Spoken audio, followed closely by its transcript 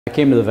I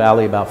came to the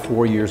Valley about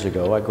 4 years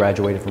ago. I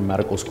graduated from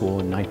medical school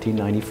in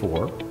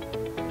 1994.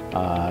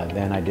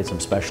 Then I did some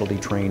specialty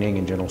training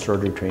and general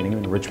surgery training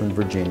in Richmond,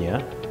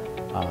 Virginia,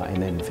 and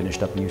then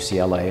finished up in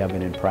UCLA. I've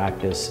been in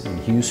practice in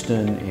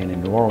Houston and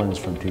in New Orleans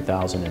from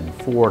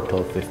 2004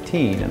 till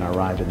 15, and I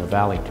arrived in the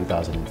Valley in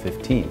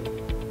 2015.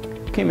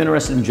 I became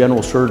interested in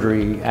general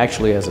surgery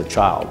actually as a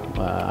child.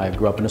 I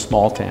grew up in a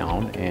small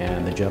town,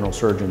 and the general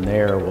surgeon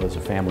there was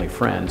a family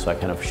friend, so I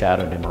kind of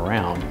shadowed him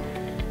around.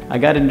 I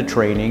got into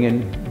training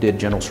and did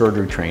general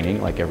surgery training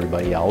like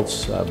everybody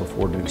else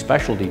before doing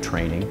specialty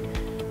training.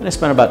 And I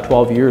spent about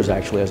 12 years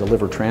actually as a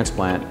liver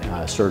transplant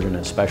surgeon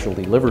and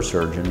specialty liver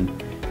surgeon.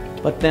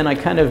 But then I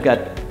kind of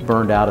got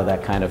burned out of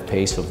that kind of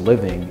pace of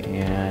living,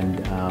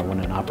 and when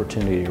an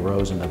opportunity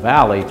arose in the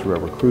Valley through a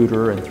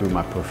recruiter and through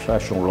my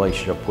professional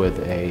relationship with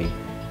a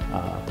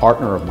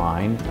partner of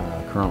mine,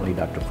 currently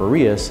Dr.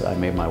 Farias, I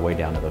made my way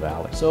down to the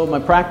Valley. So my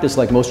practice,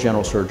 like most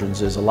general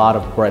surgeons, is a lot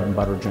of bread and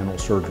butter general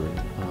surgery.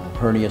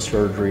 Hernia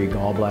surgery,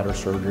 gallbladder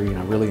surgery, and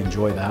I really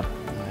enjoy that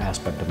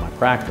aspect of my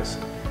practice.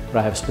 But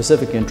I have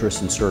specific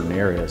interests in certain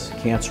areas.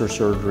 Cancer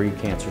surgery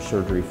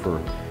for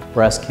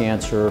breast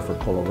cancer, for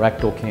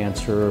colorectal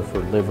cancer, for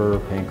liver,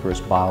 pancreas,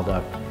 bile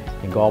duct,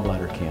 and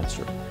gallbladder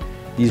cancer.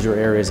 These are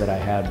areas that I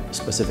had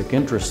specific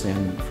interest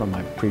in from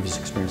my previous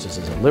experiences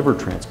as a liver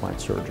transplant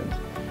surgeon.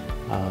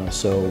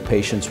 So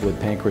patients with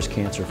pancreas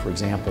cancer, for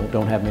example,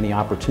 don't have many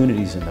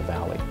opportunities in the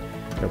Valley.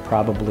 There are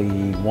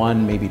probably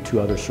one, maybe two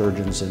other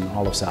surgeons in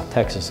all of South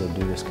Texas that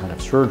do this kind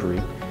of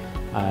surgery.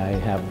 I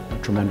have a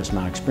tremendous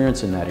amount of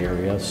experience in that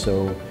area,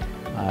 so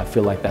I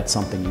feel like that's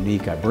something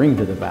unique I bring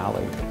to the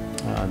Valley.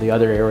 The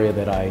other area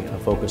that I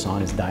focus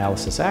on is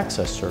dialysis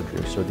access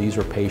surgery. So these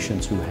are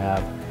patients who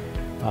have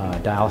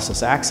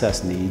dialysis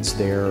access needs.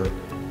 They're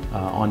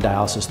on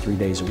dialysis 3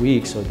 days a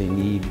week, so they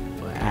need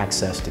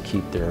access to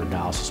keep their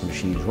dialysis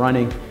machines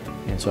running.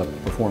 And so I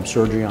perform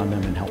surgery on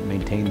them and help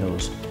maintain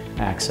those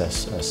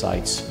access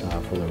sites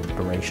for the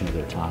duration of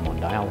their time on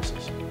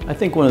dialysis. I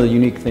think one of the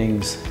unique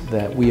things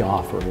that we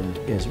offer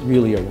is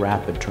really a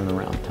rapid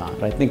turnaround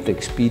time. I think the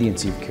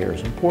expediency of care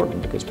is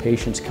important because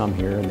patients come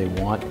here and they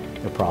want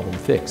their problem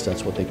fixed.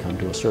 That's what they come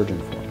to a surgeon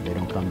for. They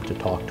don't come to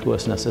talk to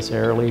us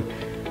necessarily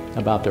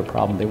about their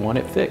problem. They want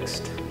it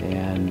fixed,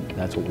 and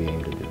that's what we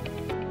aim to do.